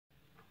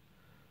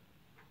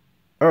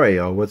Alright,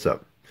 y'all, what's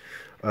up?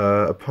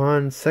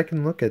 Upon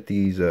second look at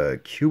these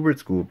Qbert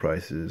school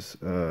prices,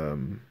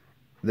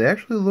 they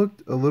actually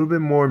looked a little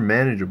bit more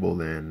manageable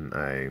than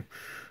I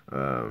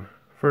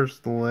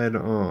first led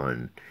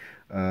on.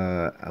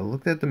 I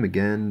looked at them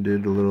again,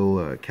 did a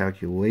little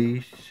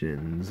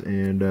calculations,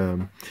 and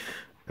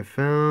I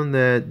found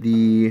that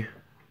the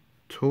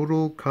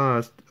total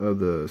cost of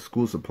the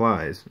school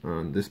supplies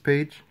on this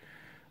page,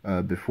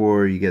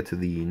 before you get to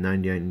the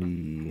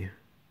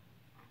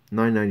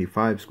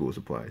 995 school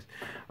supplies.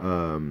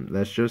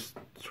 That's just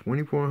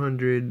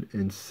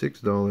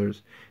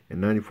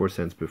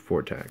 $2,406.94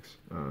 before tax.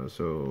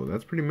 So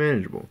that's pretty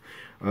manageable.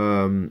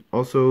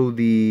 Also,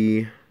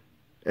 when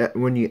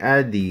you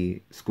add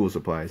the school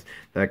supplies,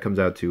 that comes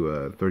out to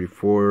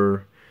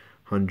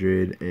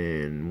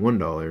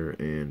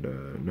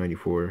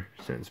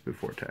 $3,401.94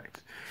 before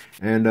tax.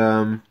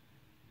 And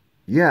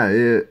yeah,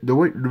 the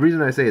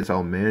reason I say it's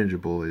all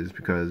manageable is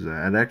because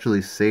I'd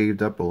actually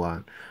saved up a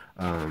lot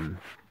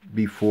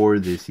before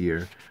this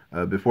year,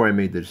 before I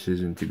made the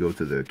decision to go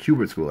to the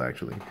Qbert school,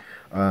 actually.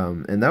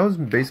 And that was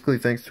basically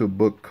thanks to a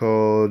book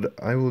called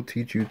I Will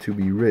Teach You to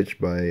Be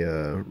Rich by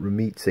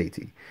Ramit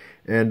Sethi.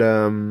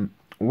 And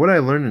what I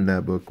learned in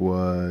that book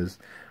was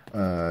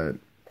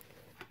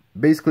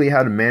basically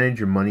how to manage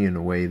your money in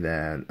a way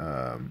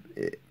that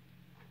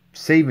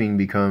saving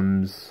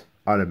becomes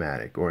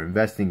automatic, or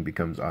investing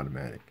becomes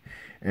automatic.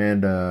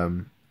 And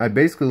I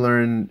basically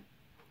learned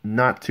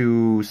not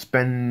to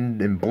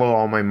spend and blow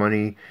all my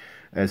money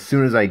as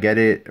soon as I get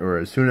it, or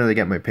as soon as I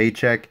get my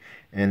paycheck,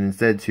 and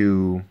instead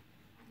to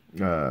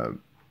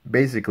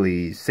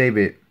basically save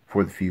it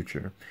for the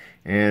future.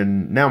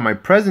 And now my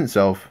present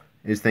self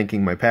is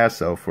thanking my past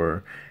self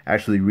for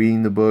actually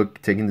reading the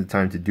book, taking the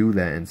time to do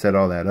that, and set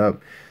all that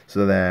up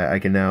so that I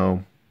can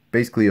now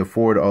basically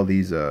afford all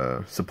these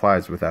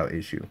supplies without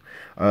issue.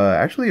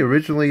 Actually,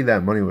 originally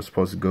that money was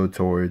supposed to go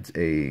towards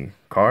a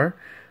car,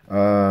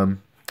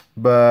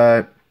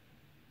 but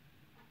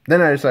then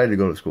I decided to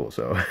go to school,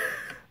 so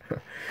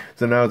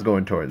so now it's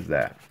going towards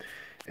that.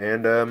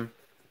 And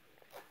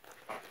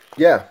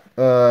yeah,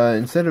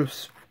 instead of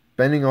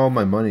spending all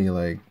my money,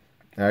 like,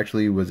 I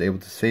actually was able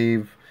to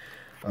save.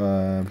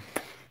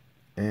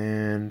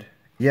 And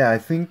yeah, I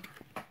think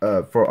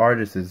for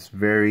artists it's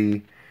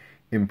very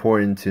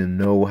important to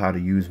know how to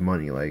use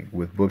money, like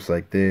with books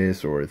like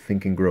this or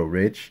Think and Grow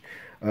Rich,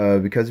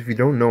 because if you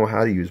don't know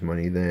how to use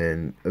money,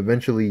 then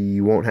eventually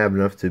you won't have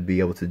enough to be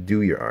able to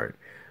do your art,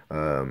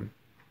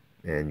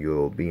 and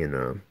you'll be in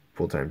a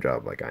full-time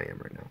job like I am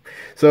right now.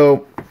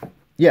 So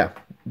yeah,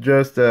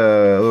 just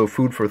a little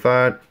food for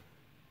thought.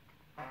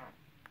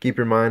 Keep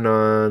your mind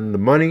on the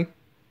money,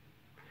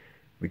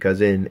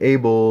 because it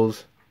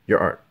enables your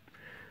art.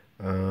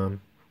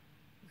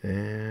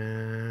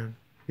 And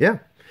yeah,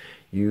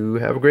 you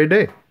have a great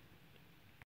day.